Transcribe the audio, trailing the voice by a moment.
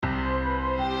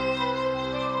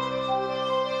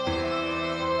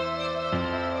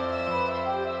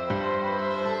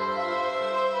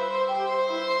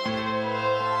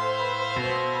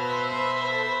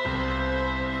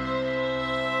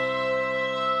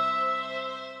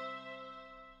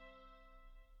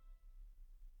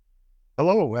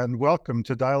Hello and welcome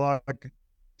to Dialogue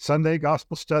Sunday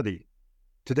Gospel Study.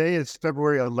 Today is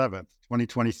February 11th,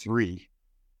 2023.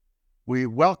 We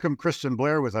welcome Kristen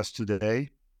Blair with us today,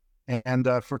 and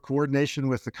for coordination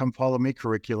with the Come Follow Me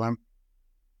curriculum.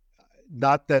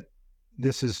 Not that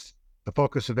this is the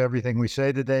focus of everything we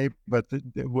say today, but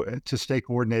to stay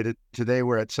coordinated, today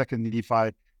we're at 2nd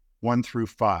Nephi 1 through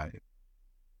 5.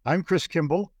 I'm Chris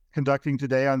Kimball, conducting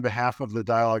today on behalf of the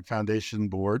Dialogue Foundation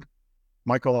Board.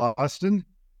 Michael Austin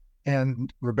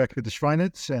and Rebecca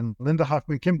DeSchweinitz and Linda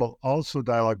Hoffman-Kimball, also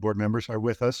Dialogue Board members, are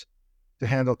with us to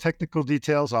handle technical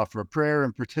details, offer a prayer,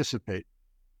 and participate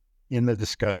in the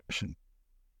discussion.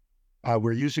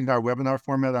 We're using our webinar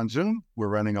format on Zoom. We're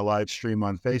running a live stream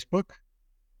on Facebook.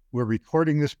 We're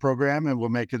recording this program and we'll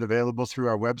make it available through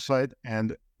our website,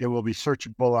 and it will be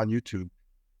searchable on YouTube,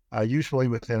 usually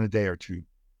within a day or two.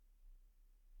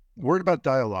 Word about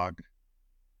Dialogue.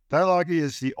 Dialogue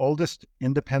is the oldest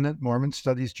independent Mormon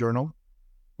studies journal.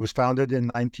 It was founded in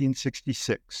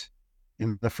 1966.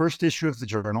 In the first issue of the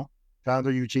journal,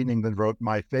 founder Eugene England wrote,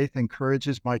 "My faith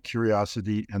encourages my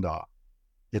curiosity and awe.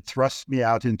 It thrusts me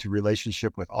out into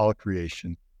relationship with all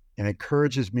creation and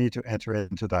encourages me to enter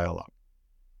into dialogue."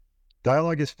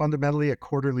 Dialogue is fundamentally a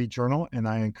quarterly journal, and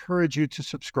I encourage you to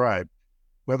subscribe,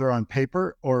 whether on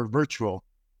paper or virtual.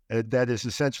 That is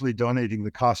essentially donating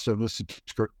the cost of a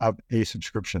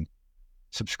subscription.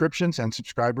 Subscriptions and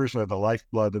subscribers are the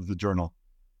lifeblood of the journal.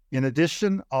 In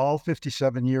addition, all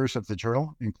 57 years of the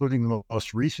journal, including the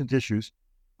most recent issues,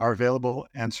 are available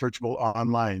and searchable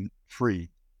online,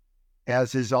 free,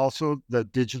 as is also the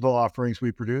digital offerings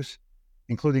we produce,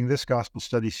 including this Gospel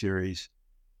Study Series.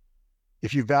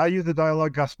 If you value the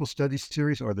Dialogue Gospel Study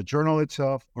Series or the journal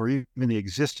itself, or even the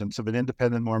existence of an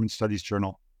independent Mormon studies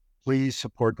journal, please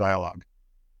support Dialogue.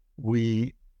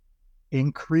 We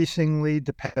increasingly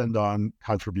depend on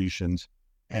contributions,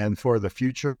 and for the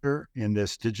future in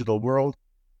this digital world,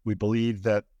 we believe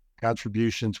that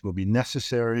contributions will be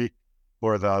necessary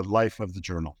for the life of the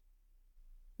journal.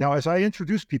 Now, as I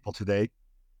introduce people today,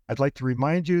 I'd like to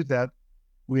remind you that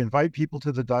we invite people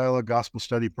to the Dialogue Gospel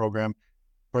Study program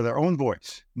for their own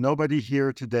voice. Nobody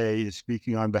here today is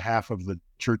speaking on behalf of the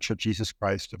Church of Jesus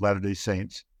Christ of Latter-day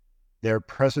Saints, their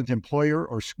present employer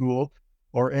or school,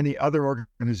 or any other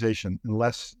organization,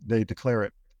 unless they declare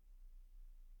it.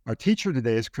 Our teacher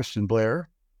today is Kristen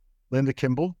Blair. Linda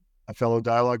Kimball, a fellow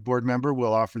Dialogue Board member,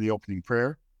 will offer the opening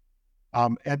prayer.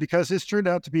 And because this turned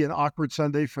out to be an awkward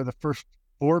Sunday for the first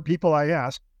 4 people I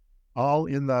asked, all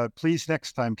in the please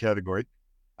next time category,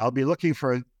 I'll be looking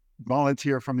for a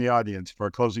volunteer from the audience for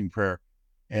a closing prayer.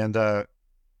 And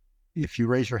if you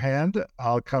raise your hand,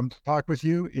 I'll come talk with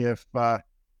you. If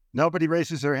nobody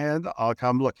raises their hand, I'll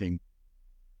come looking.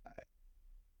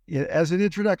 As an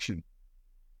introduction,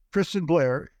 Kristen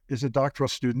Blair is a doctoral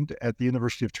student at the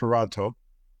University of Toronto,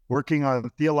 working on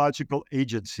theological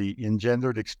agency in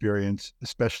gendered experience,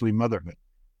 especially motherhood.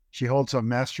 She holds a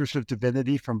Master's of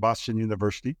Divinity from Boston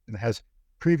University and has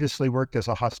previously worked as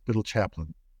a hospital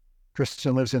chaplain.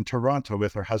 Kristen lives in Toronto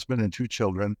with her husband and 2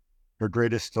 children, her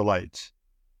greatest delights.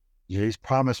 She's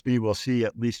promised me we'll see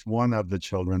at least one of the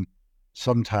children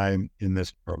sometime in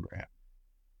this program.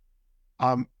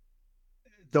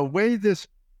 The way this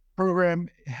program,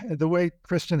 the way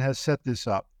Kristen has set this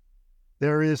up,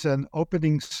 there is an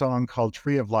opening song called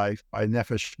Tree of Life by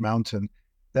Nephish Mountain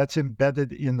that's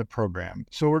embedded in the program.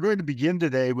 So we're going to begin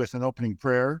today with an opening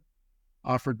prayer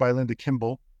offered by Linda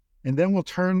Kimball, and then we'll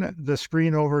turn the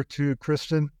screen over to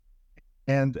Kristen,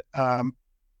 and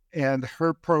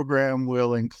her program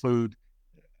will include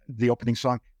the opening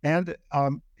song, and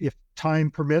if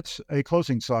time permits, a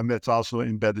closing song that's also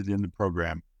embedded in the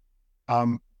program.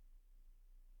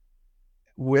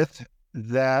 With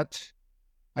that,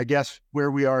 I guess where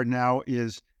we are now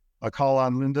is a call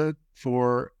on Linda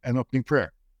for an opening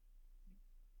prayer.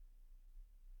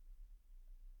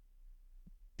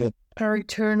 Our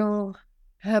eternal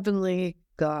heavenly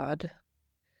God,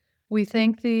 we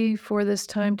thank Thee for this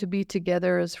time to be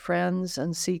together as friends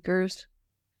and seekers.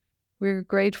 We're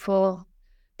grateful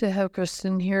to have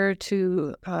Kristen here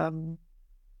to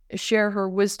share her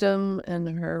wisdom and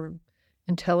her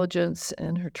intelligence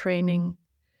and her training.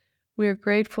 We are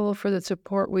grateful for the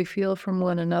support we feel from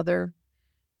one another,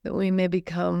 that we may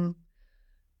become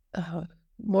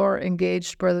more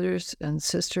engaged brothers and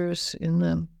sisters in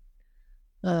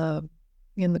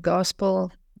the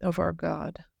gospel of our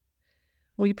God.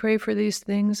 We pray for these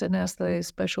things and ask Thy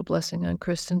special blessing on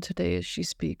Kristen today as she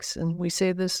speaks. And we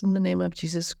say this in the name of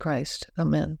Jesus Christ.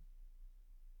 Amen.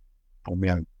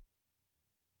 Amen.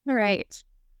 All right.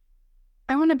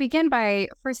 I want to begin by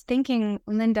first thanking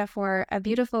Linda for a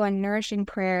beautiful and nourishing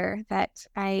prayer that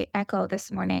I echo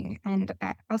this morning, and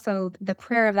also the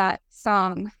prayer of that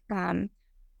song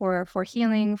for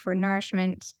healing, for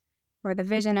nourishment, for the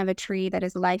vision of a tree that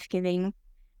is life-giving.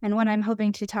 And what I'm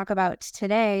hoping to talk about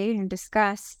today and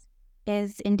discuss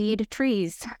is indeed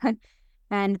trees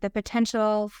and the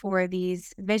potential for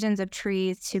these visions of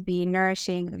trees to be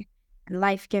nourishing and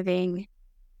life-giving,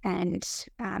 and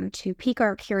to pique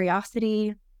our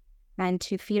curiosity and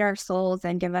to feed our souls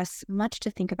and give us much to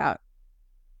think about.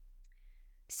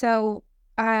 So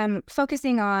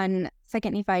focusing on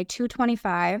 2 Nephi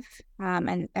 2:25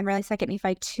 and really 2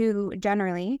 Nephi 2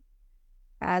 generally,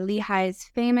 Lehi's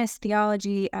famous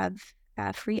theology of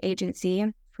free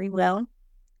agency, free will,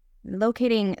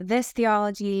 locating this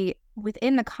theology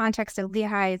within the context of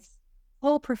Lehi's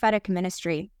whole prophetic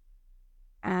ministry,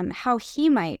 how he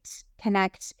might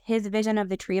connect his vision of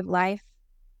the tree of life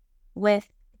with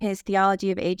his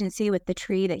theology of agency, with the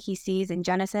tree that he sees in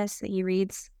Genesis that he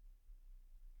reads,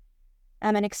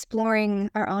 and exploring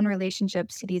our own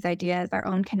relationships to these ideas, our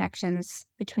own connections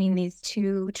between these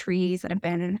two trees that have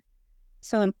been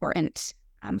so important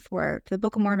for the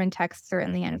Book of Mormon text,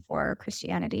 certainly, and for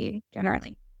Christianity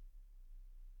generally.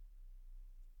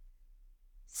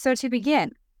 So to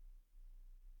begin,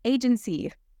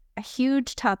 agency, a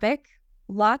huge topic,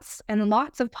 lots and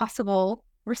lots of possible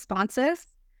responses.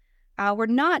 We're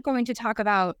not going to talk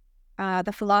about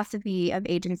the philosophy of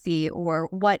agency or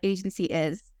what agency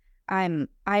is.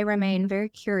 I remain very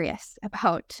curious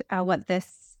about what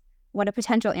a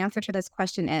potential answer to this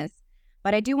question is.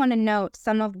 But I do want to note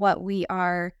some of what we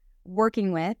are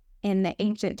working with in the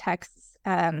ancient texts,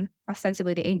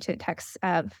 ostensibly the ancient texts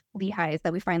of Lehi's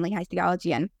that we find Lehi's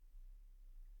theology in.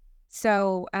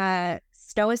 So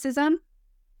Stoicism,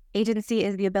 agency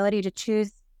is the ability to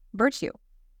choose virtue.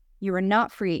 You are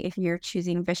not free if you're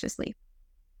choosing viciously.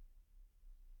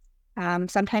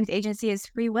 Sometimes agency is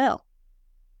free will.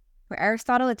 For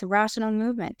Aristotle, it's a rational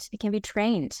movement. It can be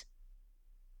trained.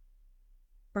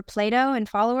 For Plato and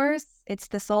followers, it's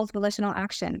the soul's volitional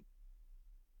action.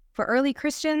 For early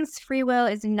Christians, free will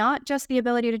is not just the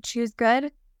ability to choose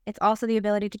good, it's also the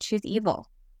ability to choose evil,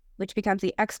 which becomes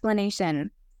the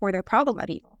explanation for their problem of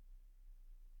evil.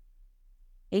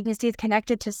 Agency is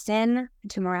connected to sin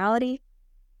and to morality.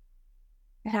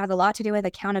 It has a lot to do with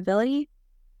accountability,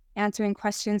 answering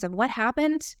questions of what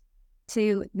happened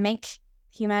to make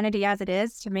humanity as it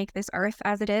is, to make this earth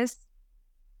as it is.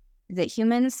 Is it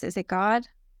humans? Is it God?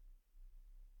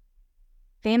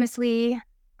 Famously,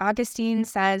 Augustine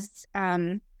says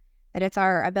that it's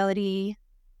our ability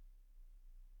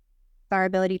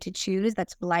to choose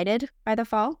that's blighted by the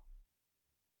fall.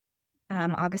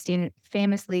 Augustine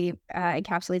famously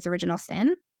encapsulates original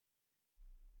sin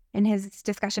in his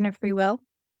discussion of free will.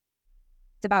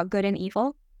 It's about good and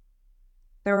evil.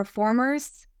 The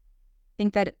reformers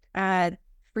think that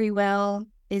free will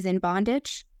is in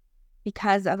bondage.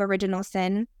 Because of original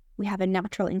sin, we have a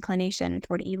natural inclination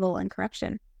toward evil and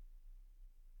corruption.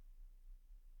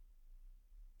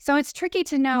 So it's tricky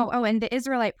to know, and the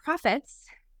Israelite prophets,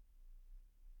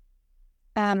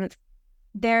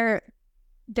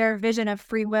 their vision of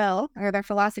free will, or their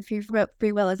philosophy of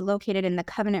free will, is located in the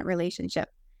covenant relationship,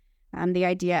 the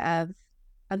idea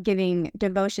of giving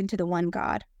devotion to the one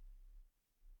God.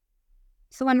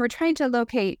 So when we're trying to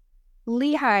locate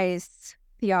Lehi's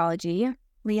theology,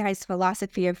 Lehi's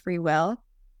philosophy of free will,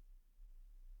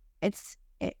 it's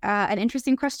an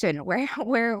interesting question.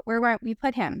 Where might we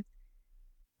put him?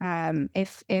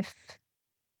 If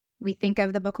we think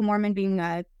of the Book of Mormon being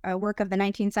a work of the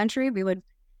 19th century, we would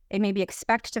maybe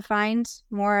expect to find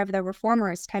more of the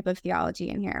reformers type of theology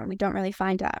in here. We don't really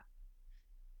find that.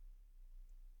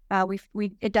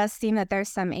 It does seem that there's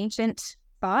some ancient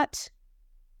thought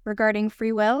regarding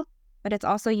free will, but it's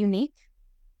also unique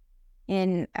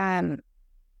in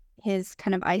his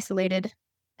kind of isolated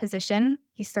position.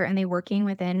 He's certainly working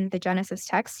within the Genesis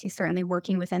text. He's certainly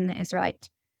working within the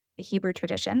Hebrew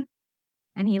tradition.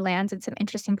 And he lands in some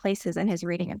interesting places in his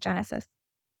reading of Genesis.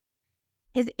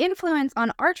 His influence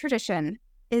on our tradition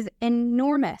is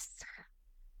enormous.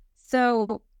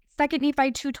 So 2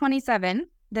 Nephi 2:27,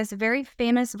 this very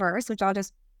famous verse, which I'll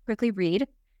just quickly read,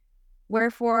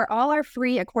 "Wherefore all are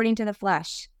free according to the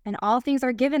flesh, and all things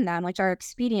are given them which are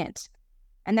expedient.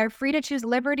 And they're free to choose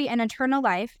liberty and eternal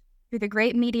life through the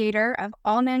great mediator of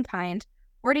all mankind,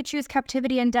 or to choose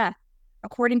captivity and death,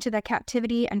 according to the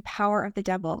captivity and power of the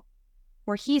devil.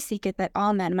 For he seeketh that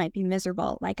all men might be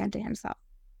miserable like unto himself."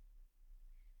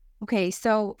 Okay,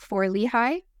 so for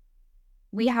Lehi,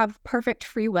 we have perfect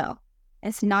free will.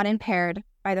 It's not impaired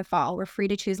by the fall. We're free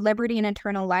to choose liberty and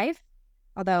eternal life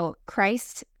although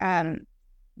Christ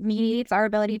mediates our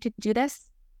ability to do this,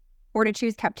 or to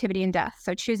choose captivity and death.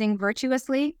 So choosing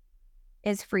virtuously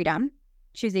is freedom.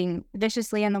 Choosing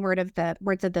viciously, in the words of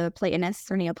the Platonists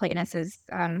or Neoplatonists, is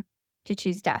to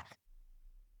choose death.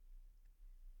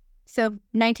 So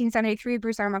 1973,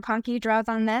 Bruce R. McConkie draws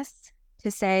on this to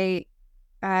say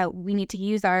we need to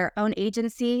use our own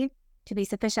agency to be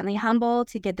sufficiently humble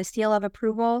to get the seal of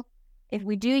approval. If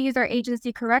we do use our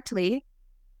agency correctly,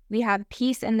 we have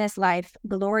peace in this life,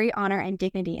 glory, honor, and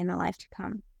dignity in the life to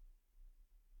come.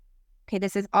 Okay,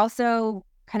 this is also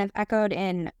kind of echoed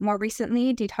in more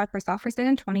recently, D. Todd Christofferson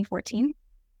in 2014,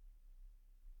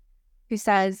 who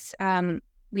says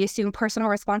we assume personal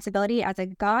responsibility as a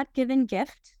God-given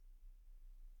gift.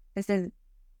 This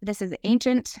is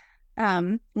ancient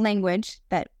language,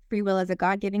 that free will is a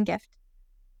God-given gift,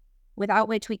 without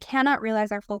which we cannot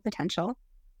realize our full potential.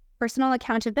 Personal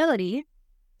accountability,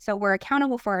 so we're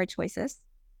accountable for our choices,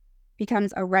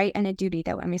 becomes a right and a duty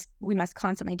that we must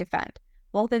constantly defend.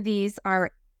 Both of these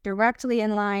are directly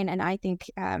in line, and I think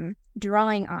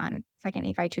drawing on 2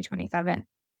 Nephi 2:27.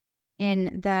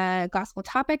 In the Gospel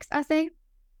Topics essay,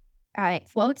 it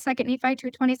quotes 2 Nephi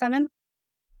 2:27.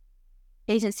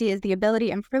 Agency is the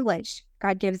ability and privilege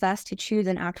God gives us to choose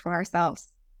and act for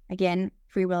ourselves. Again,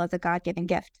 free will is a God-given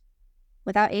gift.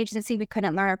 Without agency, we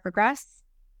couldn't learn or progress.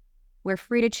 We're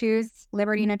free to choose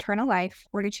liberty and eternal life,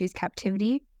 or to choose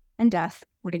captivity and death,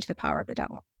 or to choose the power of the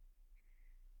devil.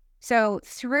 So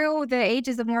through the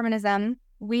ages of Mormonism,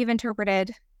 we've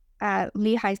interpreted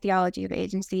Lehi's theology of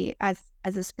agency as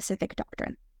a specific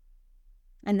doctrine.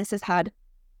 And this has had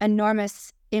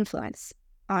enormous influence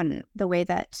on the way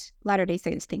that Latter-day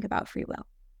Saints think about free will.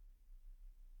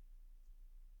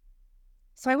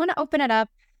 So I want to open it up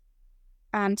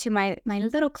to my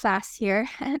little class here,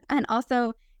 and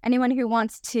also anyone who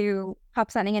wants to pop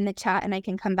something in the chat, and I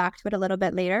can come back to it a little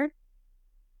bit later.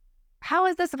 How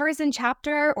has this verse and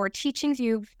chapter or teachings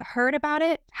you've heard about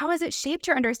it, how has it shaped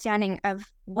your understanding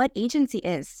of what agency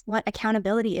is, what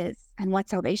accountability is, and what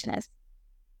salvation is?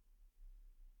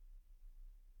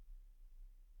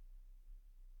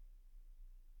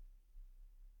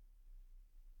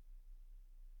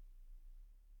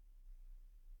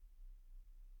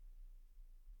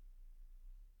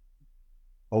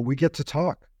 Oh, we get to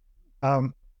talk.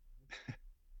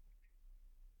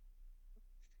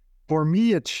 For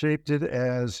me, it shaped it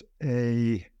as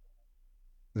a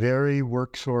very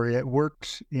works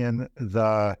in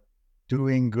the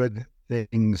doing good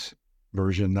things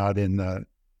version, not in the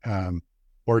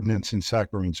ordinance and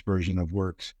sacraments version of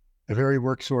works. A very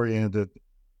works-oriented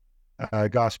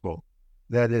gospel.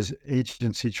 That is,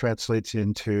 agency translates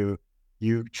into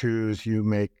you choose, you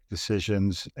make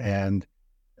decisions, and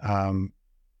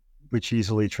which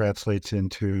easily translates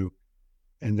into,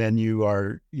 and then you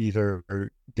are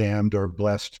either damned or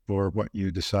blessed for what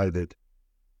you decided,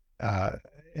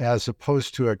 as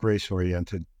opposed to a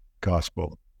grace-oriented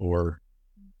gospel or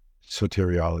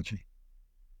soteriology.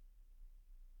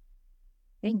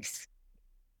 Thanks.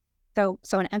 So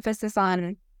an emphasis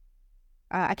on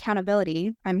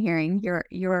accountability. I'm hearing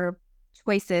your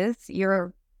choices.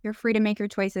 You're free to make your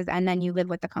choices, and then you live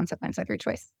with the consequence of your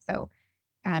choice. So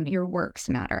your works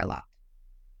matter a lot.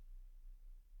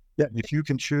 Yeah, if you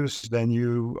can choose, then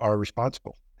you are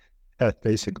responsible,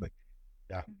 basically.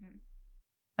 Yeah.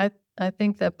 I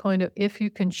think that point of if you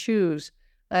can choose,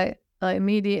 I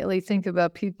immediately think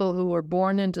about people who were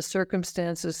born into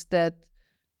circumstances that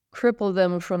cripple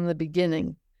them from the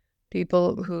beginning,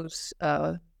 people whose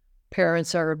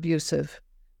parents are abusive,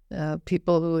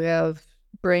 people who have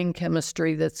brain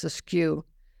chemistry that's askew.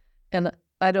 And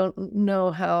I don't know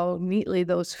how neatly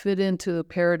those fit into the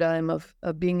paradigm of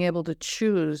being able to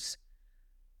choose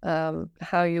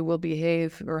how you will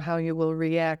behave or how you will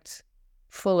react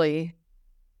fully.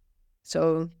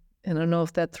 So I don't know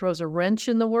if that throws a wrench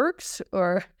in the works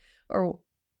or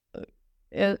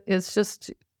it's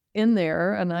just in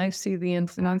there. And I see the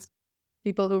influence.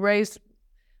 People who raised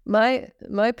my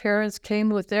parents came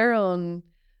with their own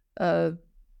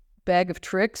bag of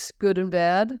tricks, good and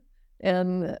bad.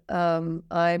 And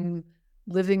I'm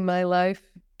living my life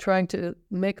trying to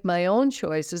make my own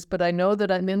choices, but I know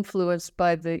that I'm influenced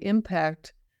by the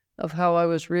impact of how I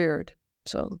was reared.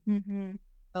 So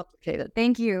complicated.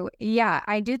 Thank you. Yeah,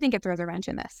 I do think it throws a wrench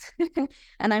in this.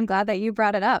 And I'm glad that you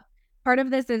brought it up. Part of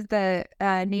this is the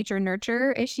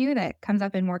nature-nurture issue that comes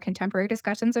up in more contemporary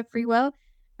discussions of free will.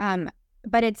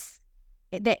 But it's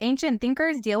the ancient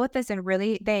thinkers deal with this in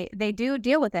really, they do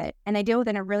deal with it, and they deal with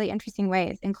it in really interesting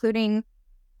ways, including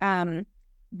the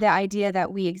idea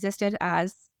that we existed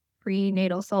as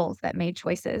prenatal souls that made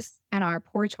choices, and our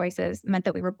poor choices meant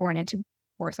that we were born into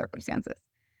or circumstances.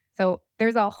 So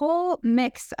there's a whole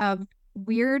mix of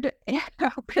weird,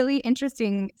 really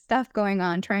interesting stuff going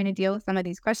on trying to deal with some of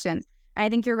these questions. And I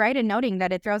think you're right in noting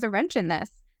that it throws a wrench in this.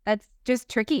 That's just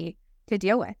tricky to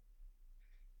deal with.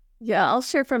 Yeah, I'll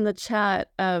share from the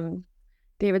chat.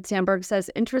 David Sandberg says,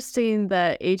 interesting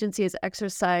that agency is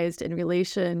exercised in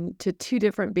relation to two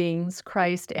different beings,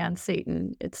 Christ and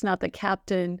Satan. It's not the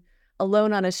captain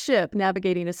alone on a ship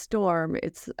navigating a storm.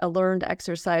 It's a learned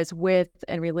exercise with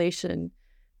and relation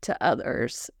to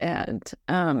others. And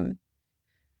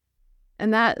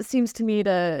that seems to me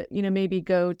to, maybe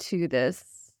go to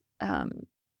this.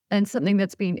 And something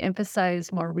that's being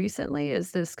emphasized more recently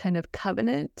is this kind of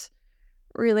covenant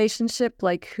relationship.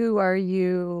 Like, who are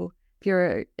you? If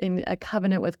you're in a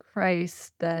covenant with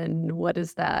Christ, then what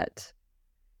does that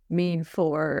mean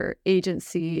for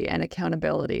agency and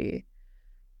accountability?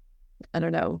 I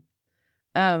don't know.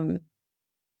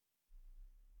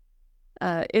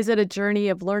 Is it a journey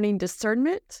of learning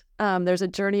discernment? There's a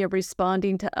journey of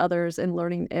responding to others and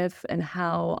learning if and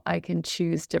how I can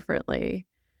choose differently.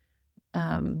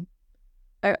 I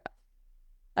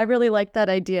really like that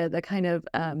idea, the kind of,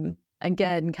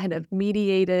 again, kind of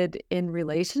mediated in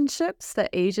relationships. The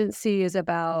agency is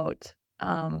about,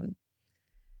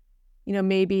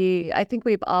 maybe I think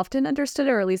we've often understood it,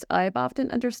 or at least I've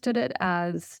often understood it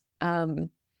as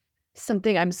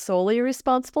something I'm solely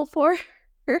responsible for.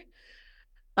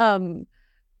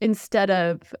 Instead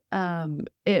of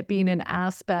it being an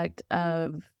aspect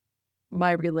of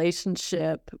my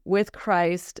relationship with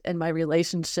Christ and my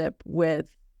relationship with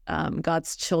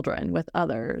God's children, with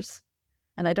others.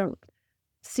 And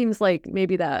seems like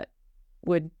maybe that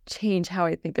would change how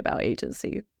I think about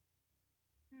agency.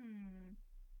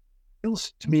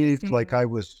 Feels to me like I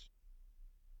was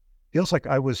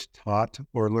taught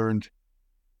or learned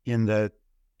in the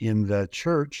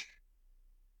church.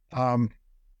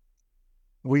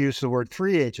 We used the word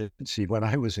free agency when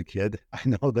I was a kid. I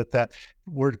know that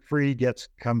word free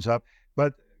comes up,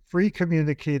 but free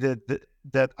communicated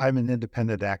that I'm an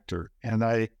independent actor. And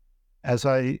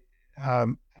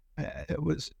it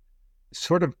was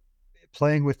sort of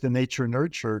playing with the nature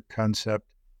nurture concept.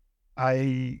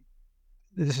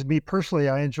 This is me personally.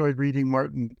 I enjoyed reading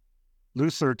Martin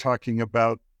Luther talking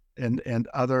about and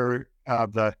other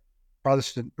the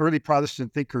early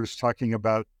Protestant thinkers talking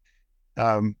about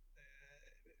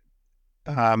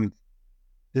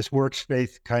this works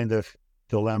faith kind of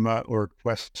dilemma or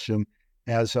question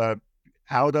as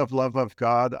out of love of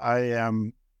God, I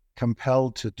am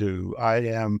compelled to do. I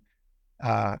am.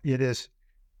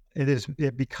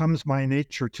 It becomes my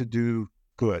nature to do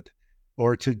good,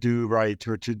 or to do right,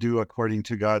 or to do according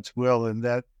to God's will, and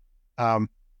that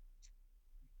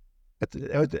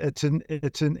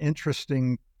it's an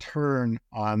interesting turn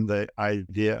on the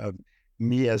idea of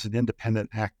me as an independent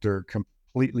actor,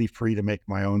 completely free to make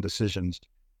my own decisions.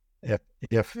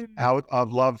 If out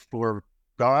of love for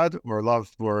God or love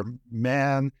for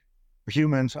man,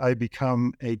 humans, I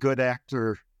become a good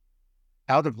actor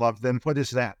out of love, then what is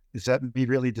that? Is that me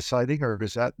really deciding, or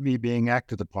is that me being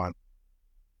acted upon?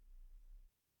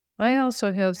 I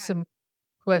also have some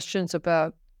questions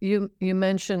about, you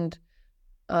mentioned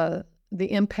the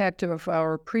impact of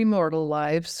our premortal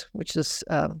lives, which is,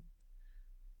 I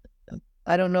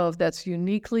don't know if that's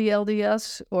uniquely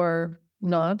LDS or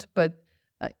not, but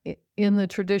in the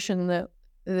tradition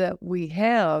that we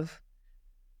have,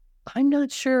 I'm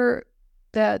not sure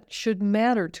that should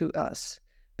matter to us,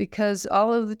 because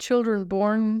all of the children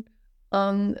born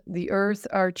on the earth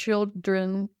are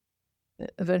children,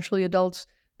 eventually adults,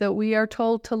 that we are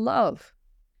told to love.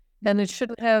 And it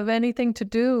shouldn't have anything to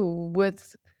do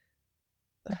with,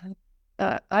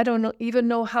 I don't even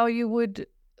know how you would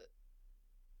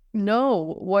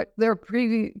know what their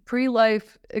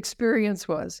pre-life experience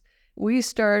was. We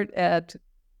start at,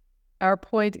 our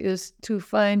point is to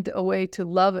find a way to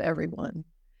love everyone.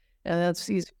 And that's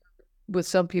easier with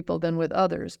some people than with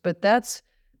others. But that's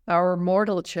our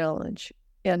mortal challenge.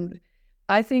 And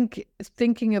I think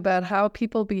thinking about how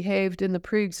people behaved in the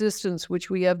pre-existence, which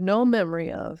we have no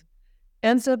memory of,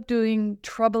 ends up doing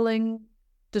troubling,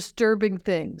 disturbing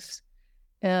things.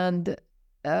 And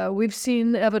we've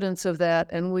seen evidence of that,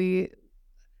 and we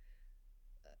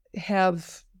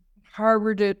have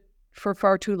harbored it for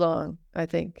far too long, I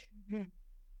think. Mm-hmm.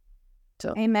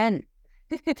 So. Amen.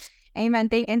 Amen.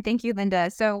 Thank you,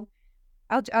 Linda. So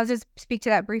I'll just speak to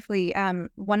that briefly.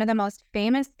 One of the most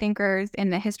famous thinkers in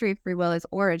the history of free will is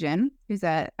Origen, who's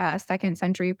a 2nd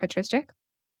century patristic.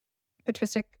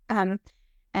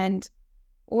 And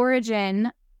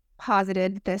Origen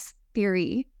posited this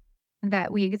theory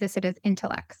that we existed as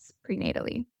intellects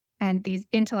prenatally. And these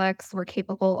intellects were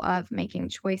capable of making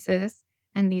choices,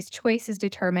 and these choices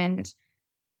determined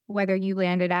whether you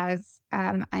landed as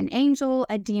an angel,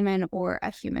 a demon, or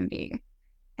a human being.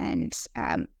 And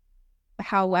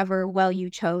however well you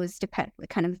chose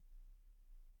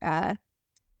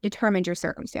determined your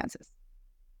circumstances.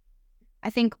 I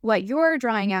think what you're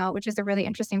drawing out, which is a really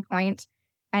interesting point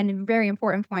and a very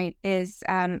important point, is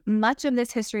much of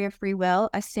this history of free will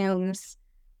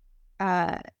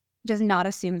does not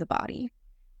assume the body.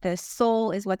 The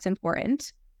soul is what's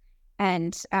important.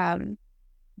 And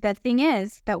the thing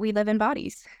is that we live in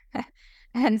bodies.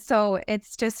 And so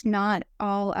it's just not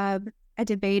all a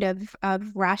debate of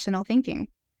rational thinking.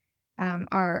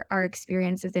 Our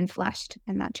experience is infleshed,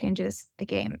 and that changes the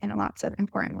game in lots of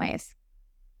important ways.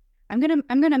 I'm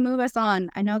gonna move us on.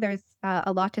 I know there's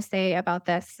a lot to say about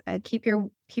this. Keep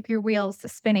your wheels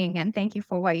spinning, and thank you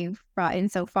for what you've brought in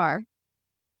so far.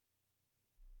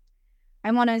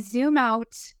 I want to zoom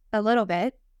out a little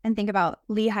bit and think about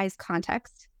Lehi's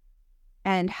context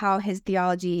and how his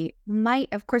theology might.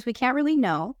 Of course, we can't really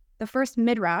know. The first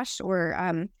midrash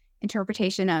or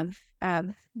interpretation of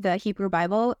the Hebrew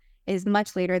Bible is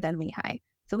much later than Lehi,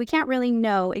 so we can't really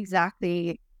know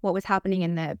exactly what was happening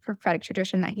in the prophetic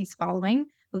tradition that he's following,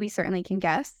 but we certainly can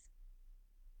guess.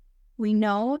 We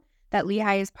know that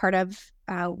Lehi is part of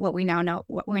what we now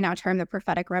term the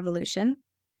prophetic revolution.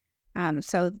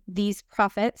 So these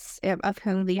prophets, of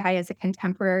whom Lehi is a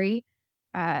contemporary,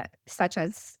 such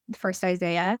as the first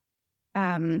Isaiah,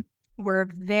 were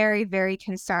very, very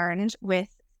concerned with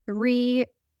three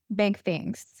big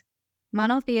things: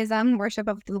 monotheism, worship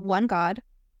of the one God,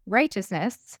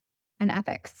 righteousness, and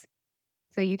ethics.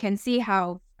 So you can see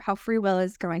how free will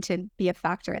is going to be a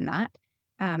factor in that.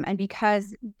 And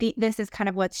because this is kind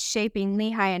of what's shaping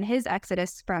Lehi and his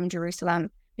exodus from Jerusalem,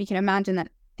 we can imagine that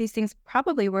these things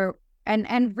probably were,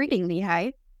 and reading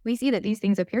Lehi, we see that these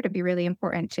things appear to be really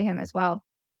important to him as well.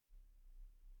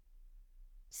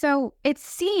 So it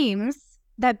seems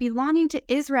that belonging to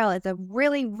Israel is a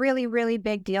really, really, really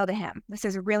big deal to him. This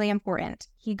is really important.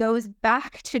 He goes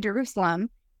back to Jerusalem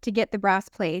to get the brass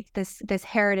plate, this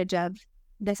heritage of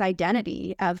this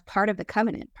identity of part of the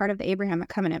covenant, part of the Abrahamic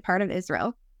covenant, part of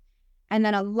Israel. And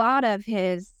then a lot of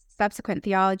his subsequent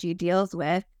theology deals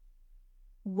with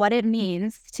what it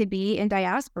means to be in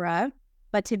diaspora,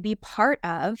 but to be part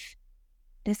of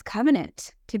this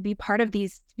covenant, to be part of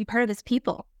this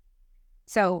people.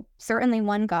 So certainly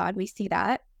one God, we see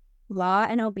that. Law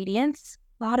and obedience.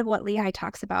 A lot of what Lehi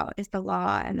talks about is the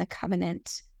law and the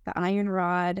covenant, the iron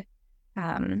rod,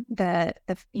 the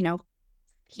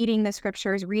heeding the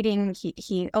scriptures, reading.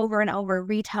 He over and over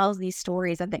retells these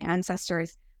stories of the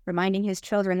ancestors, reminding his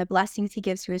children the blessings he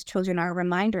gives to his children are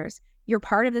reminders. You're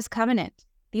part of this covenant.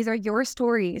 These are your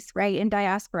stories, right, in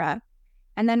diaspora.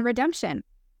 And then redemption,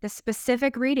 the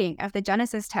specific reading of the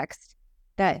Genesis text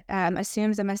that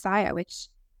assumes a Messiah, which,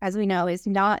 as we know, is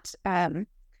not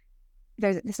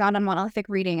it's not a monolithic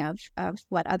reading of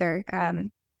what other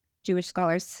Jewish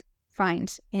scholars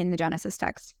find in the Genesis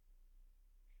text.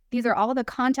 These are all the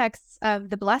contexts of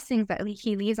the blessings that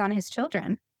he leaves on his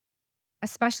children,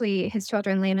 especially his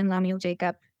children, Laman, Lemuel,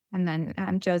 Jacob, and then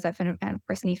Joseph, and of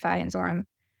course Nephi and Zoram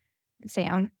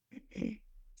and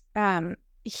Seon.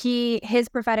 His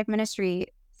prophetic ministry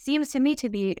seems to me to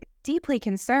be deeply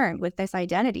concerned with this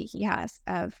identity he has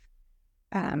of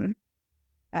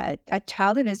a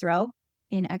child of Israel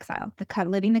in exile,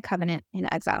 living the covenant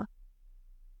in exile.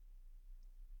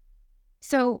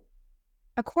 So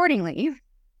accordingly,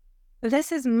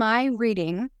 this is my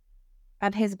reading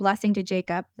of his blessing to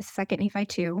Jacob, the second Nephi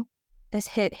 2,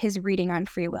 his reading on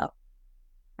free will.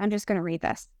 I'm just going to read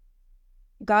this.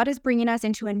 God is bringing us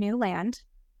into a new land,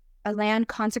 a land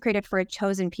consecrated for a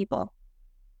chosen people.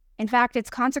 In fact, it's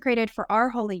consecrated for our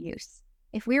holy use.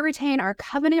 If we retain our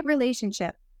covenant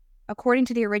relationship according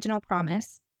to the original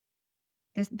promise,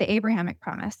 the Abrahamic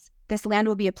promise, this land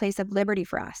will be a place of liberty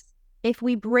for us. If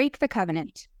we break the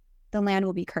covenant, the land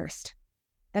will be cursed.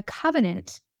 The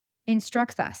covenant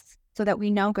instructs us so that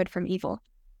we know good from evil.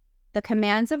 The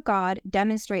commands of God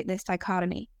demonstrate this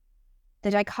dichotomy.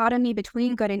 The dichotomy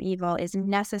between good and evil is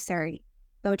necessary,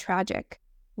 though tragic.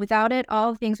 Without it,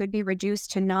 all things would be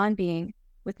reduced to non-being,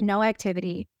 with no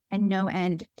activity and no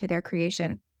end to their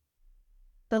creation.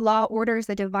 The law orders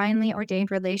the divinely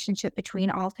ordained relationship between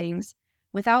all things.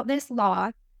 Without this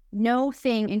law, no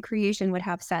thing in creation would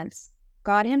have sense.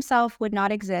 God himself would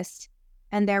not exist,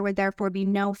 and there would therefore be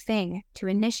no thing to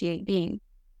initiate being.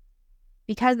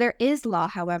 Because there is law,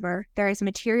 however, there is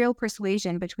material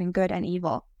persuasion between good and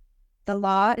evil. The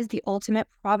law is the ultimate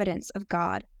providence of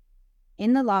God.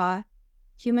 In the law,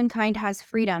 humankind has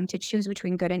freedom to choose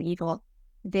between good and evil.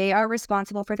 They are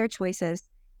responsible for their choices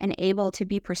and able to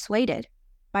be persuaded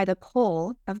by the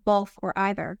pull of both or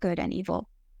either good and evil.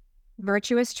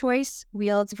 Virtuous choice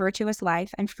wields virtuous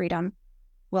life and freedom,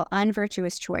 while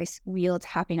unvirtuous choice wields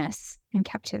happiness and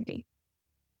captivity.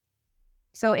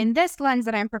 So in this lens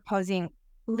that I'm proposing,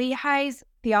 Lehi's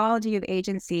theology of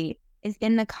agency is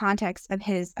in the context of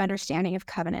his understanding of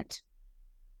covenant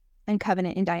and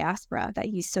covenant in diaspora that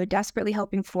he's so desperately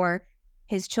hoping for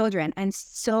his children and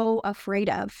so afraid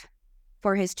of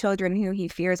for his children who he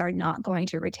fears are not going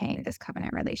to retain this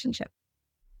covenant relationship.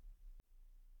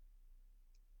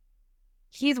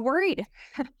 He's worried.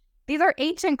 These are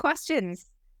ancient questions.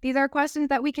 These are questions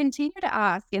that we continue to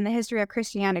ask in the history of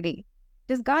Christianity.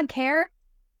 Does God care?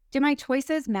 Do my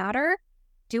choices matter?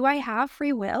 Do I have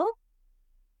free will?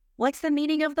 What's the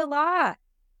meaning of the law?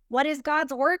 What is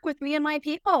God's work with me and my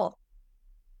people?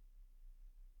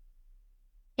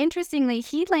 Interestingly,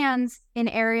 he lands in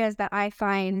areas that I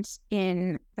find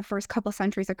in the first couple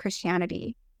centuries of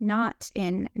Christianity, not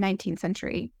in 19th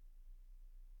century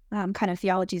kind of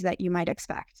theologies that you might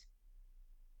expect.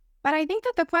 But I think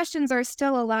that the questions are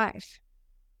still alive.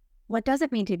 What does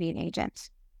it mean to be an agent?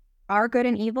 Are good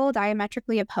and evil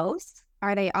diametrically opposed?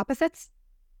 Are they opposites?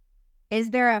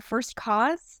 Is there a first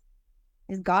cause?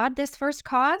 Is God this first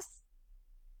cause?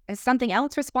 Is something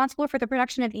else responsible for the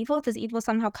production of evil? Does evil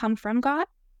somehow come from God?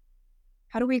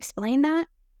 How do we explain that?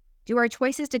 Do our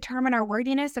choices determine our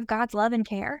worthiness of God's love and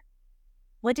care?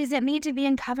 What does it mean to be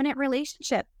in covenant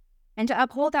relationship and to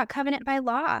uphold that covenant by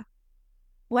law?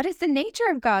 What is the nature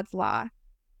of God's law?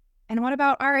 And what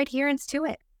about our adherence to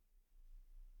it?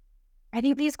 I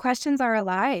think these questions are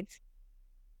alive.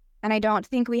 And I don't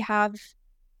think we have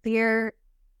clear,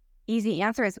 easy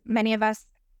answers. Many of us,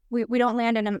 we don't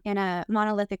land in a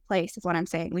monolithic place, is what I'm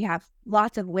saying. We have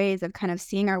lots of ways of kind of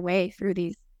seeing our way through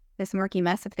this murky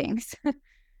mess of things. So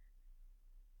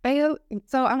I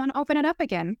want to open it up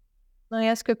again. Can I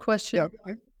ask a question?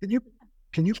 Yeah.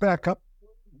 Can you back up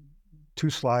 2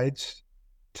 slides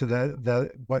to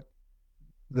the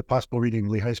possible reading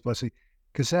of Lehi's blessing?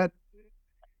 Because that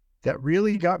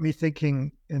really got me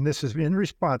thinking, and this is in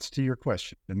response to your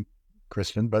question,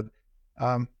 Kristen, but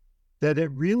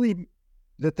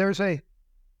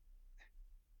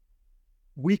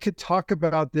we could talk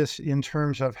about this in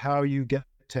terms of how you get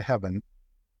to heaven.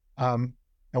 And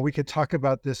we could talk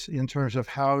about this in terms of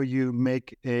how you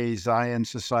make a Zion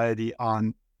society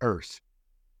on earth.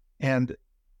 And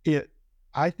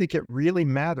I think it really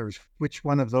matters which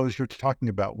one of those you're talking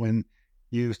about when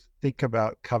you think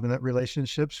about covenant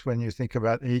relationships, when you think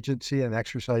about agency and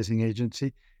exercising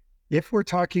agency. If we're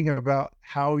talking about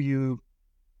how you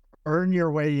earn your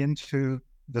way into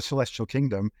the celestial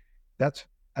kingdom, that's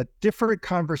a different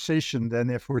conversation than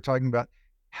if we're talking about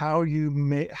how you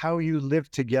live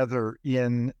together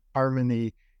in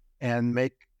harmony and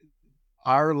make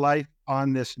our life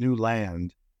on this new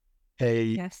land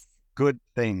a good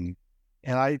thing.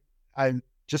 And I'm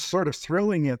just sort of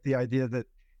thrilling at the idea that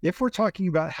if we're talking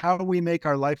about how we make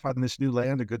our life on this new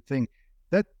land a good thing,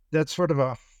 that's sort of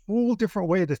a whole different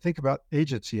way to think about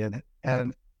agency and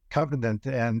covenant.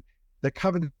 And the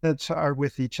covenants are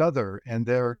with each other, and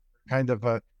they're kind of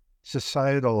a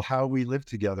societal how we live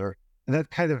together. And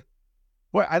that kind of,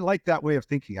 well, I like that way of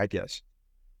thinking, I guess.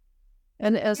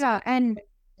 And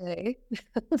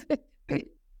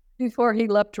before he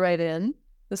leapt right in,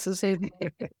 this is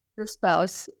your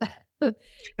spouse.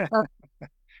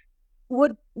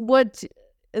 What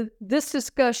this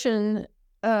discussion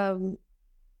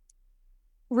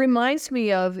reminds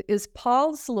me of is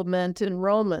Paul's lament in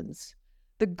Romans.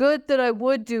 The good that I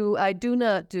would do, I do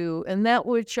not do, and that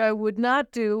which I would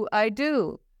not do, I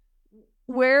do.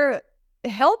 Where,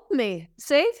 help me,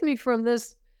 save me from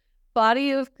this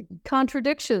body of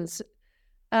contradictions.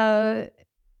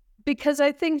 Because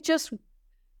I think just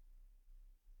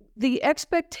the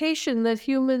expectation that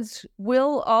humans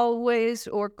will always,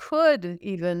 or could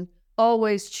even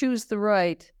always choose the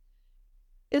right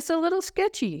is a little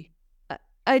sketchy.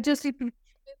 I just,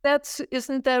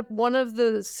 isn't that one of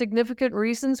the significant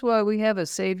reasons why we have a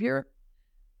savior?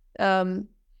 So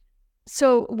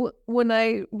when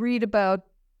I read about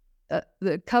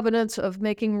the covenants of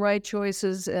making right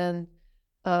choices and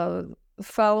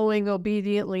following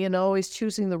obediently and always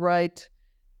choosing the right,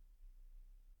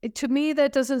 to me,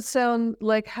 that doesn't sound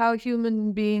like how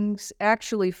human beings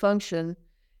actually function.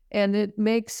 And it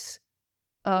makes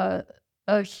a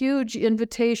huge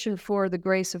invitation for the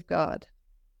grace of God.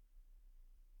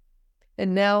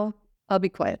 And now I'll be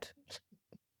quiet.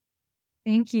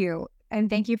 Thank you. And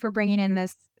thank you for bringing in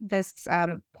this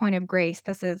point of grace.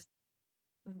 This is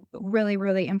really,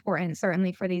 really important,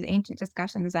 certainly for these ancient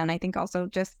discussions. And I think also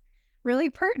just really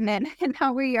pertinent in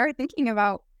how we are thinking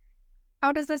about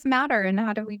how does this matter and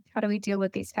how do we deal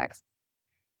with these texts.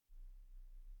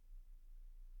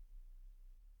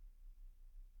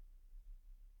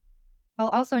 I'll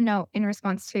also note in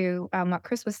response to what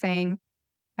Chris was saying,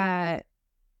 uh,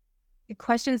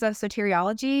 questions of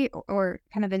soteriology or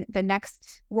kind of the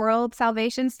next world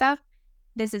salvation stuff.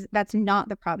 That's not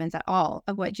the province at all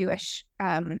of what Jewish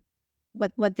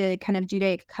what the kind of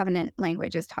Judaic covenant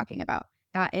language is talking about.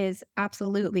 That is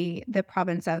absolutely the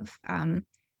province of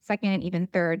second and even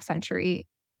third century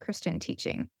Christian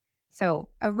teaching. So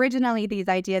originally, these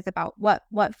ideas about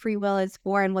what free will is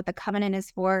for and what the covenant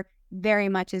is for very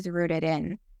much is rooted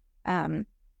in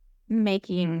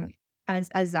making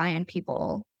a Zion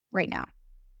people right now.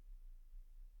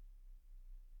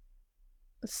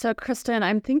 So, Kristen,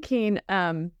 I'm thinking,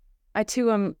 I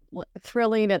too am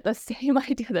thrilling at the same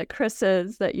idea that Chris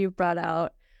is, that you brought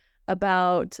out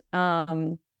about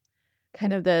kind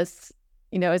of this,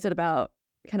 is it about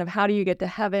kind of how do you get to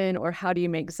heaven or how do you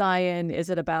make Zion? Is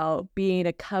it about being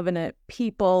a covenant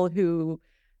people who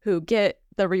get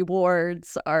the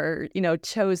rewards, are,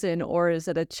 chosen, or is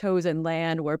it a chosen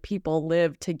land where people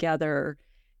live together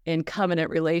in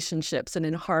covenant relationships and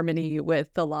in harmony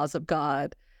with the laws of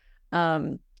God?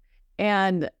 And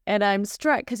I'm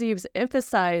struck because you've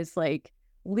emphasized like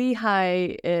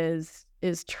Lehi is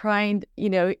trying,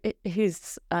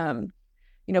 he's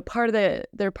they're part of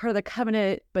the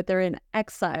covenant, but they're in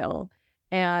exile,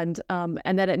 and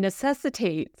that it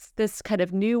necessitates this kind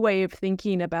of new way of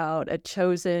thinking about a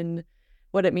chosen,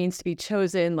 what it means to be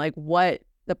chosen, like what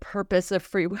the purpose of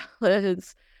free will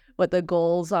is, what the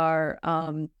goals are,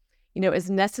 is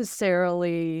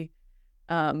necessarily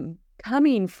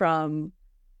coming from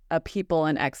a people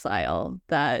in exile,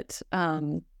 that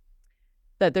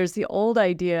there's the old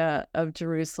idea of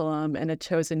Jerusalem and a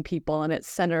chosen people, and it's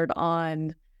centered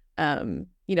on,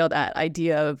 that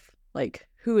idea of like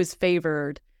who is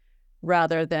favored,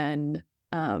 rather than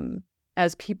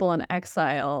as people in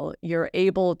exile, you're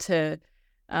able to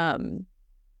kind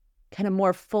of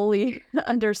more fully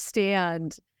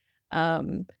understand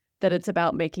that it's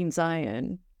about making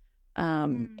Zion,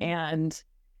 and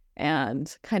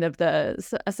kind of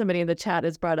somebody in the chat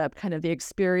has brought up kind of the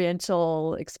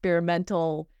experimental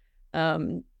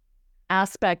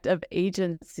aspect of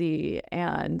agency,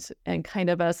 and kind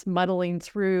of us muddling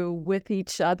through with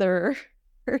each other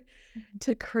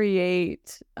to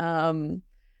create the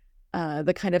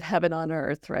kind of heaven on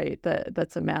earth, right?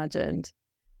 That's imagined.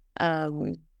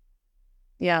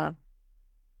 Yeah.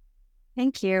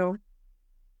 Thank you.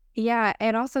 Yeah,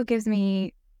 it also gives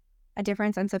me a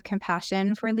different sense of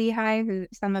compassion for Lehi, who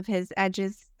some of his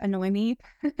edges annoy me.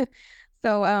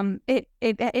 So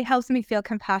it helps me feel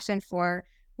compassion for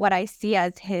what I see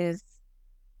as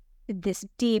this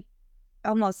deep,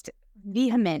 almost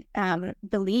vehement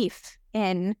belief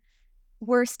in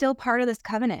we're still part of this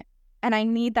covenant. And I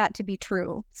need that to be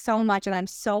true so much. And I'm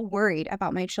so worried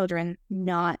about my children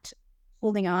not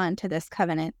holding on to this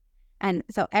covenant. And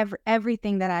so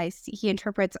everything that I see, he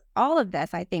interprets all of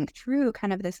this, I think, through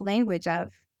kind of this language of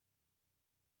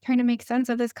trying to make sense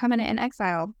of this covenant in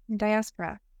exile, in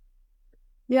diaspora.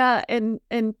 Yeah, and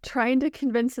trying to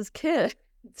convince his kids,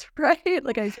 right?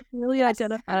 Like I really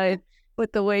identified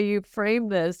with the way you frame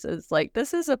this as like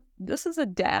this is a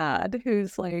dad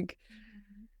who's like,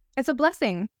 it's a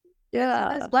blessing.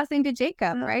 Yeah, it's a blessing to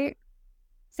Jacob, right?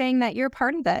 Saying that you're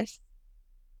part of this.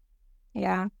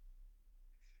 Yeah.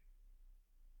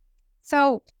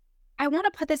 So I want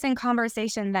to put this in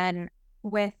conversation then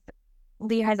with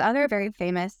Lehi's other very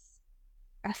famous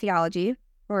theology,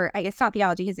 or I guess not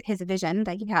theology, his vision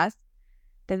that he has,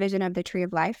 the vision of the tree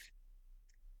of life.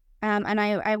 And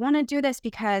I want to do this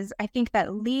because I think that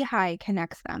Lehi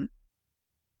connects them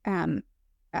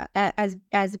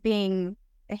as being,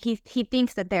 he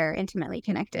thinks that they're intimately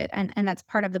connected, and that's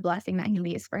part of the blessing that he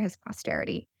leaves for his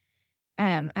posterity.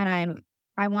 And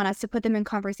I want us to put them in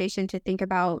conversation to think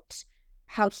about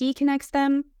how he connects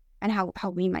them and how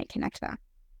we might connect them.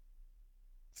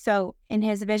 So in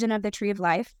his vision of the tree of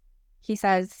life, he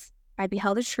says, I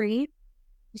beheld a tree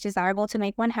which is desirable to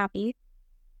make one happy.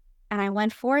 And I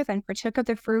went forth and partook of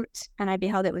the fruit, and I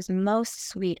beheld it was most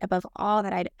sweet above all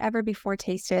that I'd ever before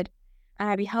tasted. And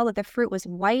I beheld that the fruit was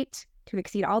white to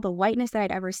exceed all the whiteness that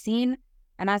I'd ever seen.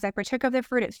 And as I partook of the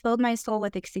fruit, it filled my soul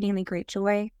with exceedingly great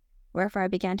joy. Wherefore I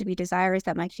began to be desirous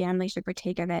that my family should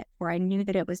partake of it, for I knew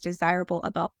that it was desirable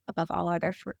above all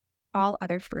other fruit.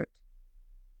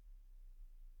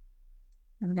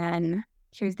 And then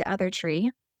here's the other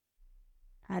tree.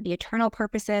 The eternal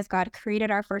purposes, God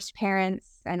created our first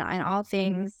parents and all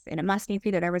things, and it must needs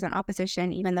be that there was an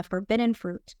opposition, even the forbidden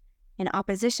fruit in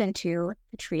opposition to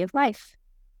the tree of life,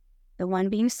 the one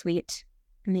being sweet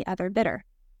and the other bitter.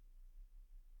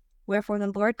 Wherefore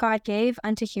the Lord God gave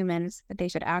unto humans that they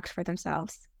should act for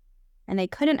themselves, and they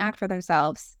couldn't act for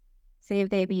themselves, save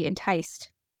they be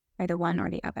enticed by the one or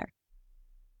the other.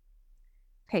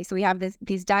 Okay, so we have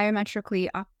these diametrically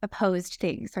opposed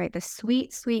things, right? The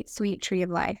sweet, sweet, sweet tree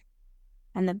of life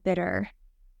and the bitter,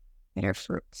 bitter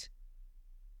fruit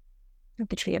of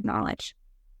the tree of knowledge.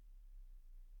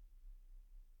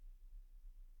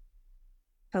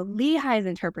 So Lehi's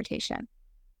interpretation,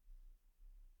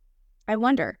 I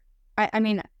wonder,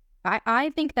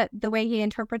 I think that the way he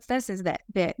interprets this is that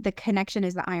the connection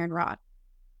is the iron rod.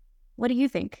 What do you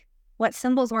think? What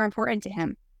symbols were important to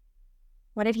him?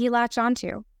 What did he latch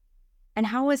onto? And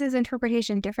how was his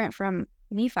interpretation different from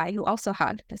Nephi, who also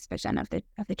had this vision of the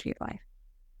tree of life?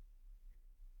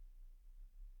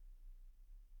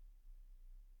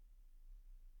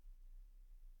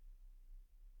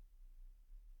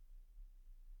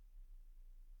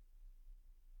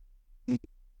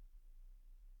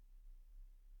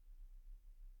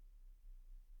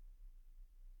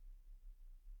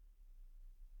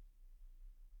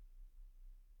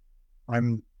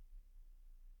 I'm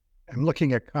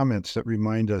looking at comments that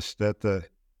remind us that the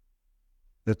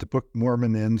Book of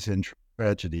Mormon ends in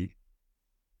tragedy,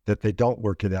 that they don't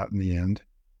work it out in the end,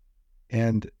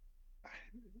 and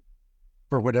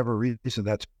for whatever reason,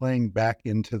 that's playing back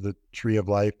into the tree of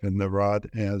life and the rod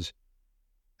as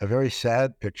a very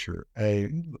sad picture,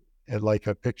 like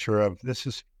a picture of this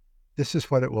is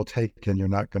what it will take, and you're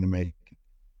not going to make it.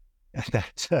 And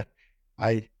that's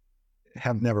I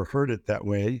have never heard it that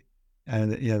way,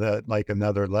 and like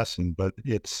another lesson, but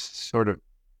it's sort of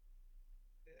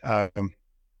I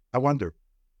wonder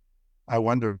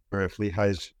if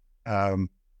Lehi's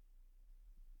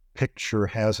picture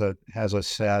has a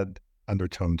sad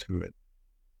undertone to it,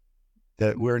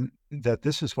 that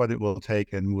this is what it will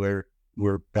take, and we're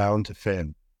bound to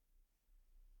fail.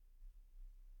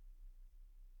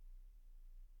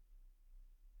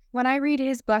 When I read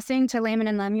his blessing to Laman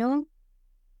and Lemuel,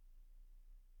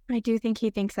 I do think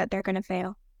he thinks that they're going to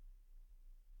fail.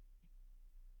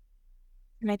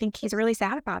 And I think he's really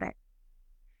sad about it.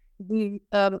 The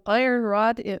iron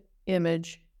rod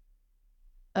image,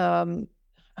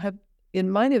 it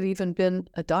might have even been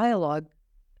a dialogue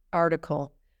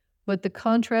article, but the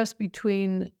contrast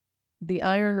between the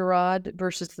iron rod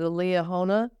versus the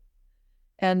Liahona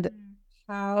and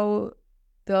how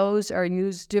those are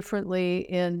used differently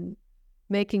in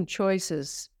making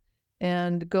choices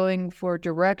and going for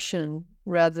direction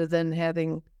rather than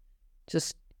having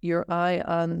just your eye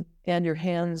on and your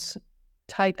hands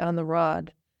tight on the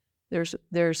rod.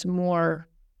 There's more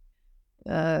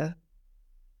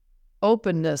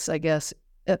openness, I guess,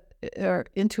 or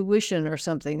intuition or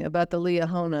something about the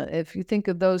Liahona. If you think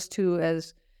of those two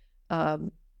as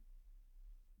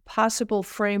possible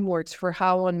frameworks for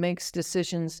how one makes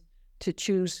decisions to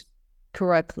choose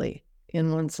correctly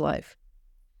in one's life.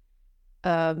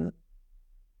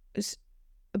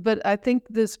 But I think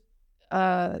this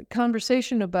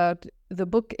conversation about the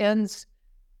book ends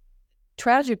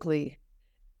tragically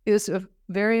is a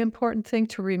very important thing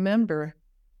to remember.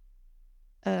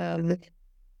 Anyway,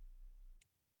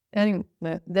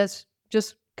 that's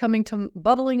just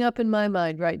bubbling up in my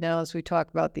mind right now as we talk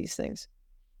about these things.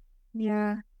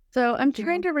 Yeah. So I'm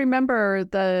trying to remember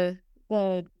the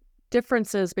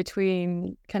differences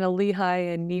between kind of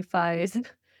Lehi and Nephi's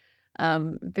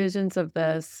visions of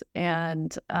this,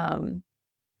 and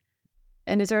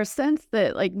is there a sense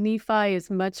that like Nephi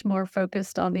is much more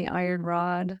focused on the iron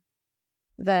rod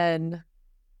than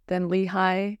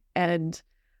Lehi? And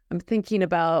I'm thinking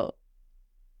about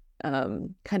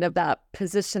kind of that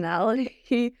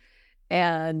positionality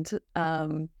and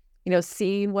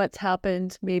seeing what's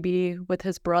happened maybe with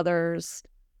his brothers,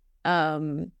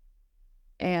 and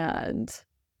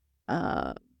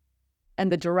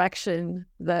the direction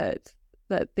that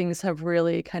things have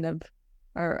really kind of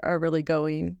are really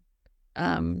going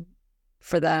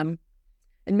for them.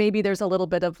 And maybe there's a little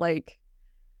bit of like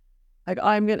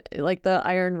I'm gonna like the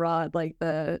iron rod, like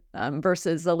the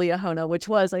versus the Liahona, which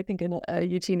was I think in a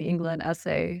Eugene England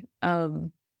essay.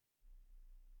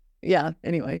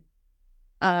 Anyway.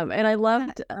 And I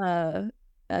loved a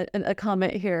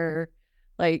comment here,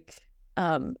 like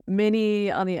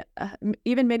many on the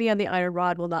iron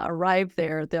rod will not arrive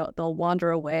there; they'll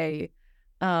wander away,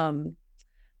 and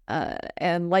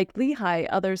like Lehi,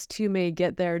 others too may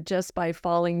get there just by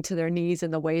falling to their knees in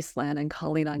the wasteland and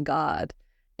calling on God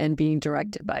and being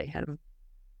directed by Him,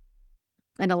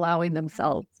 and allowing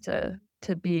themselves to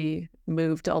be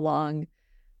moved along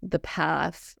the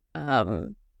path.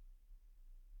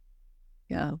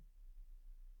 Yeah.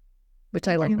 Which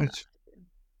I like.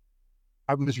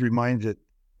 I was reminded,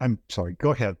 I'm sorry,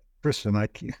 go ahead, Kristen.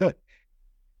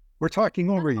 We're talking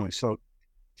over you. So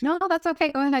No, that's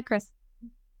okay. Go ahead, Chris.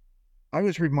 I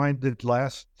was reminded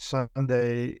last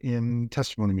Sunday in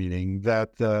testimony meeting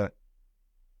that the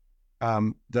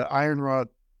iron rod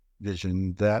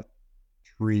vision, that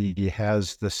tree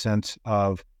has the sense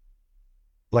of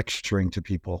lecturing to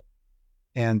people.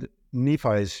 And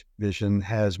Nephi's vision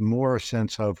has more a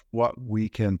sense of what we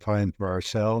can find for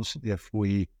ourselves if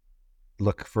we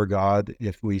look for God,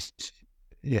 if we,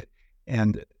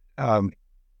 and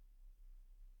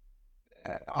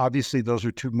obviously those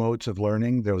are two modes of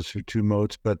learning. Those are two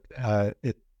modes, but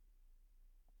it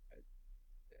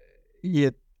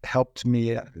helped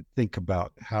me think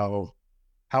about how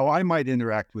I might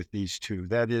interact with these two.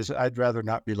 That is, I'd rather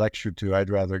not be lectured to. I'd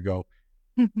rather go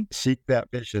seek that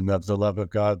vision of the love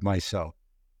of God myself.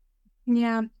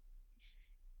 Yeah.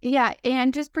 Yeah.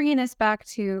 And just bringing us back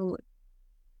to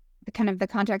the kind of the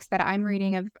context that I'm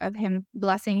reading of him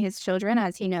blessing his children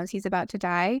as he knows he's about to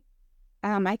die.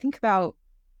 I think about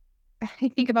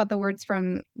the words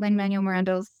from Lin-Manuel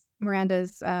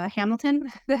Miranda's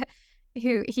Hamilton,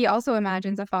 who he also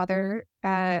imagines a father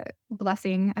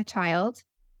blessing a child.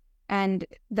 And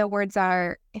the words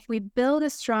are, if we build a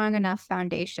strong enough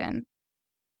foundation,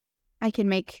 I can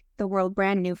make the world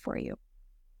brand new for you.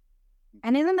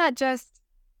 And isn't that just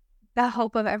the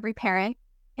hope of every parent?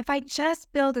 If I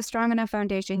just build a strong enough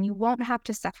foundation, you won't have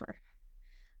to suffer.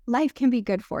 Life can be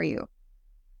good for you.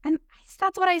 And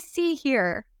that's what I see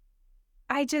here.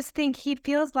 I just think he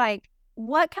feels like,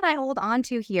 what can I hold on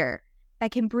to here that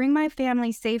can bring my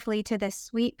family safely to this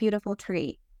sweet, beautiful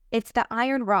tree? It's the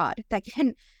iron rod that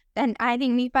can, and I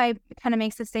think Nephi kind of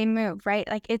makes the same move, right?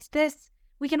 Like it's this,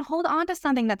 we can hold on to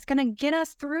something that's going to get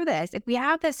us through this if we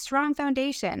have this strong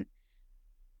foundation.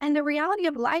 And the reality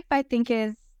of life, I think,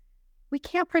 is we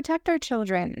can't protect our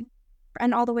children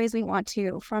in all the ways we want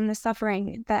to from the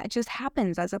suffering that just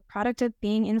happens as a product of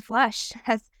being in flesh,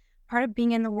 as part of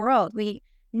being in the world. We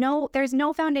know there's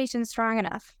no foundation strong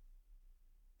enough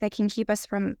that can keep us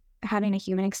from having a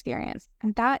human experience.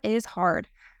 And that is hard.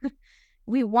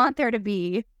 We want there to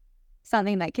be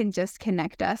something that can just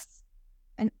connect us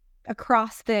and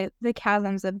across the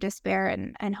chasms of despair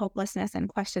and hopelessness and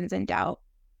questions and doubt.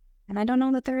 And I don't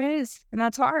know that there is, and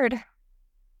that's hard.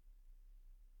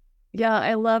 Yeah,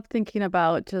 I love thinking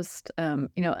about just, again,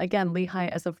 Lehi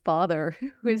as a father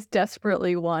who is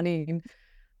desperately wanting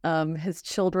his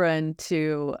children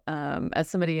to, as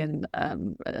somebody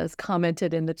has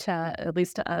commented in the chat, at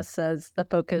least to us, says the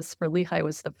focus for Lehi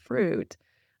was the fruit.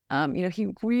 He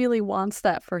really wants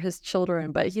that for his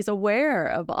children, but he's aware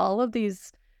of all of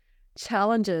these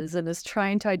challenges and is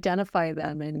trying to identify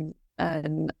them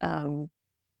and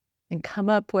come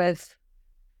up with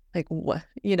like what,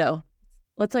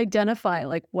 let's identify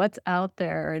like what's out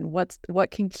there and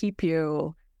what can keep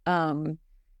you and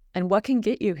what can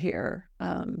get you here.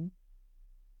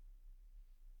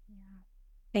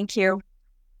 Thank you.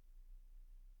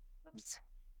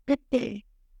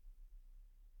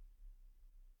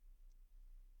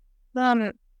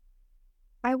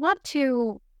 I want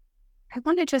to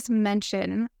just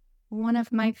mention one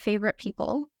of my favorite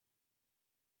people.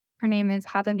 Her name is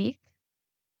Hadamik.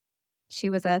 She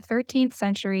was a 13th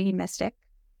century mystic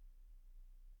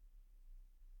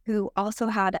who also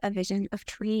had a vision of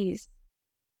trees.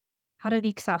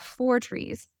 Hadamik saw 4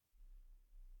 trees.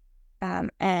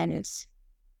 And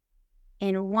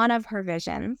in one of her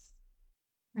visions,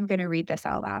 I'm going to read this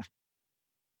out loud.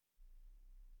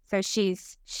 So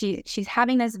she's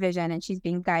having this vision and she's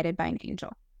being guided by an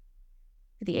angel.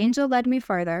 The angel led me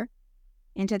further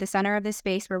into the center of the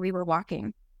space where we were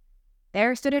walking.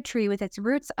 There stood a tree with its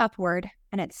roots upward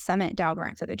and its summit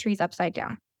downward, so the tree's upside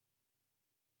down.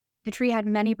 The tree had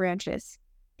many branches.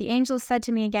 The angel said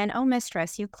to me again, "O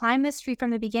mistress, you climb this tree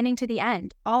from the beginning to the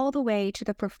end, all the way to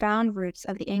the profound roots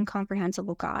of the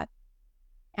incomprehensible God."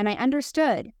 And I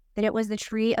understood that it was the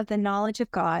tree of the knowledge of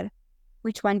God,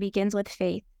 which one begins with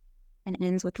faith and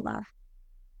ends with love.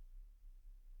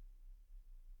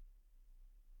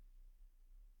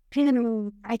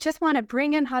 And I just want to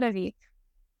bring in Hadavik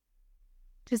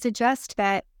to suggest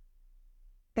that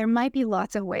there might be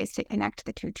lots of ways to connect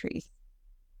the 2 trees.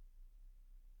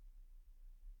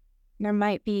 There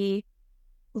might be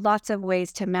lots of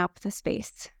ways to map the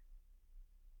space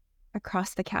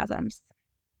across the chasms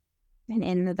and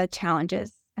in the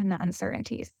challenges and the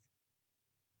uncertainties.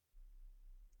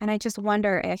 And I just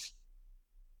wonder if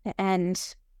the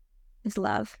end is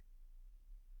love.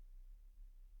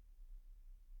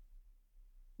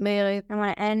 May I I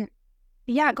want to end.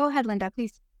 Yeah, go ahead, Linda,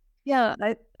 please. Yeah,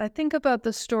 I think about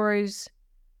the stories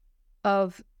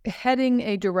of heading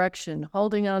a direction,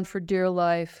 holding on for dear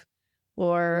life,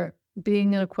 or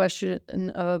being in a question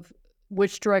of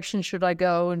which direction should I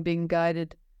go and being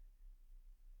guided.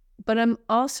 But I'm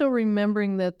also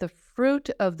remembering that the fruit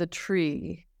of the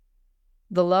tree,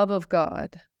 the love of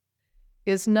God,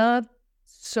 is not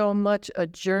so much a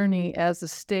journey as a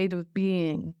state of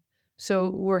being.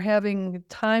 So we're having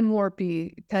time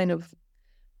warpy kind of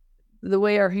the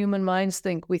way our human minds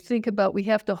think. We think about we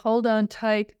have to hold on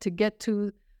tight to get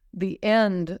to the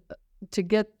end, to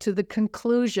get to the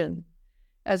conclusion,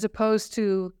 as opposed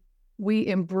to we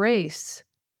embrace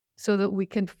so that we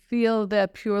can feel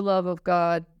that pure love of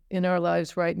God in our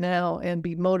lives right now and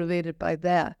be motivated by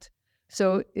that.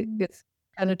 So it's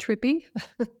kind of trippy.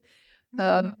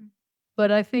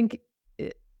 But I think,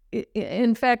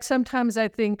 in fact, sometimes I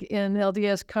think in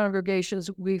LDS congregations,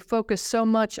 we focus so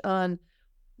much on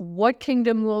what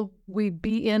kingdom will we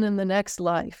be in the next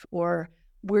life, or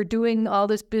we're doing all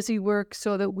this busy work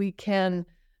so that we can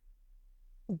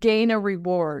gain a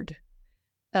reward,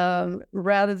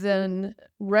 rather than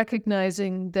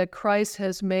recognizing that Christ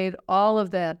has made all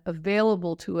of that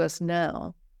available to us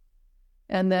now.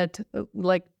 And that,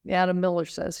 like Adam Miller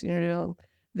says,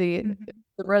 the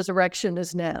resurrection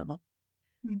is now.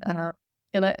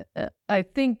 And I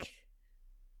think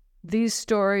these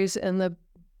stories and the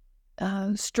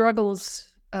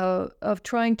struggles of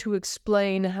trying to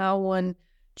explain how one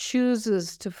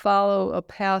chooses to follow a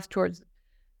path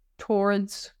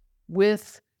towards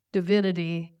with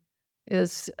divinity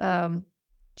is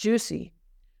juicy,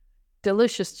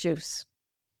 delicious juice.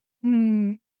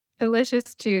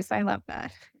 Delicious juice. I love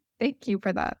that. Thank you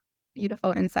for that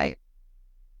beautiful insight.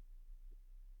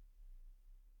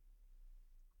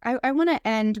 I want to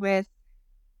end with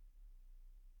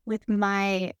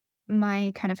my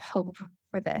kind of hope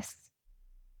for this.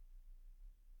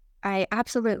 I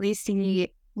absolutely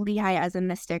see Lehi as a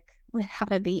mystic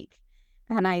without a beak.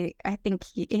 And I think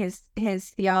his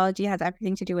theology has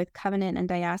everything to do with covenant and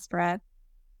diaspora.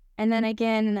 And then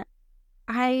again,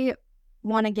 I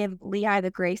want to give Lehi the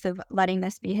grace of letting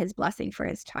this be his blessing for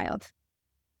his child.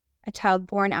 A child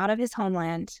born out of his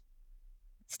homeland,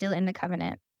 still in the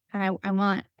covenant. And I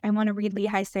want to read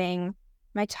Lehi saying,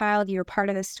 "My child, you are part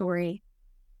of this story.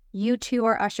 You too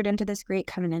are ushered into this great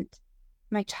covenant.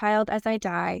 My child, as I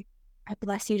die, I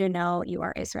bless you to know you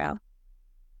are Israel."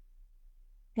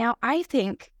 Now, I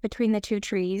think between the two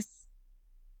trees,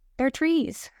 they're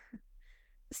trees.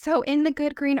 So in the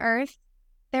good green earth,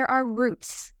 there are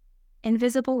roots,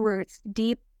 invisible roots,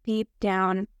 deep, deep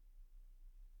down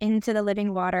into the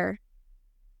living water,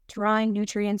 drawing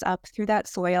nutrients up through that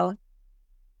soil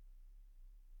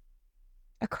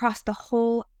across the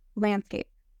whole landscape.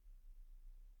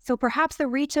 So perhaps the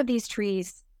reach of these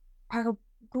trees are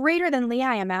greater than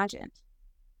Lehi imagined.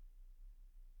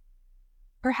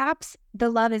 Perhaps the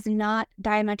love is not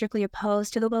diametrically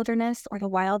opposed to the wilderness or the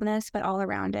wildness, but all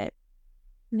around it.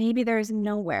 Maybe there's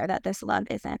nowhere that this love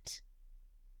isn't.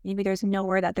 Maybe there's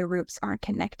nowhere that the roots aren't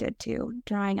connected to,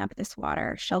 drawing up this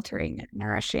water, sheltering,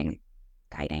 nourishing,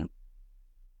 guiding.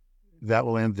 That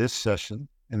will end this session,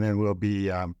 and then we'll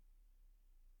be.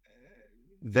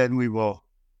 Then we will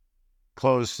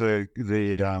close the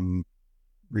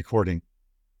recording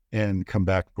and come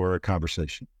back for a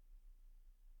conversation.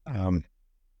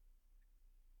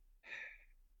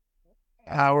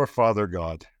 Our Father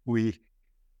God, we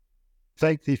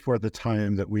thank Thee for the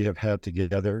time that we have had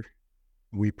together.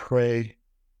 We pray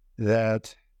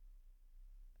that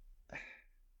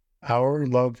our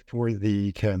love for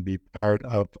Thee can be part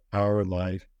of our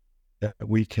life, that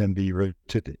we can be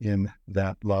rooted in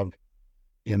that love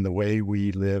in the way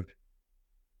we live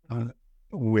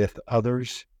with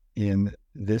others in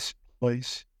this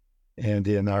place and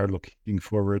in our looking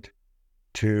forward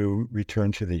to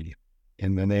return to Thee.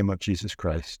 In the name of Jesus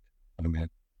Christ. Amen.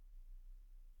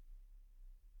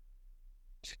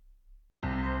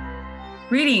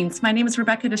 Greetings. My name is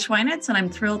Rebecca DeSchweinitz, and I'm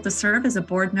thrilled to serve as a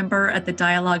board member at the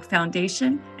Dialogue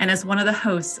Foundation and as one of the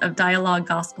hosts of Dialogue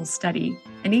Gospel Study.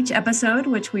 In each episode,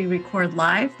 which we record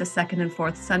live the second and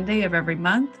fourth Sunday of every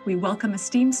month, we welcome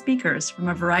esteemed speakers from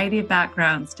a variety of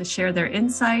backgrounds to share their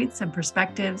insights and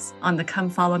perspectives on the Come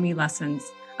Follow Me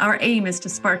lessons. Our aim is to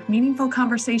spark meaningful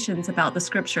conversations about the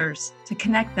scriptures, to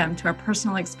connect them to our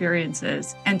personal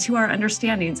experiences and to our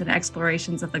understandings and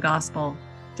explorations of the gospel.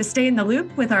 To stay in the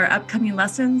loop with our upcoming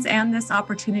lessons and this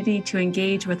opportunity to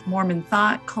engage with Mormon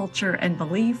thought, culture, and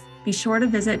belief, be sure to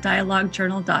visit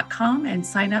dialoguejournal.com and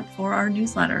sign up for our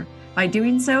newsletter. By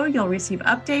doing so, you'll receive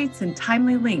updates and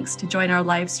timely links to join our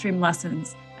live stream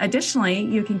lessons, Additionally,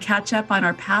 you can catch up on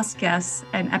our past guests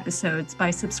and episodes by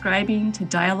subscribing to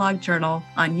Dialogue Journal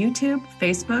on YouTube,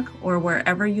 Facebook, or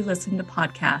wherever you listen to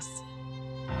podcasts.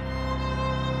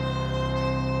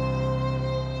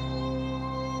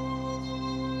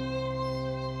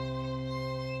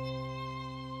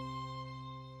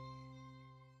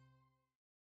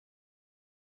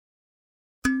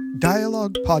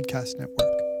 Dialogue Podcast Network.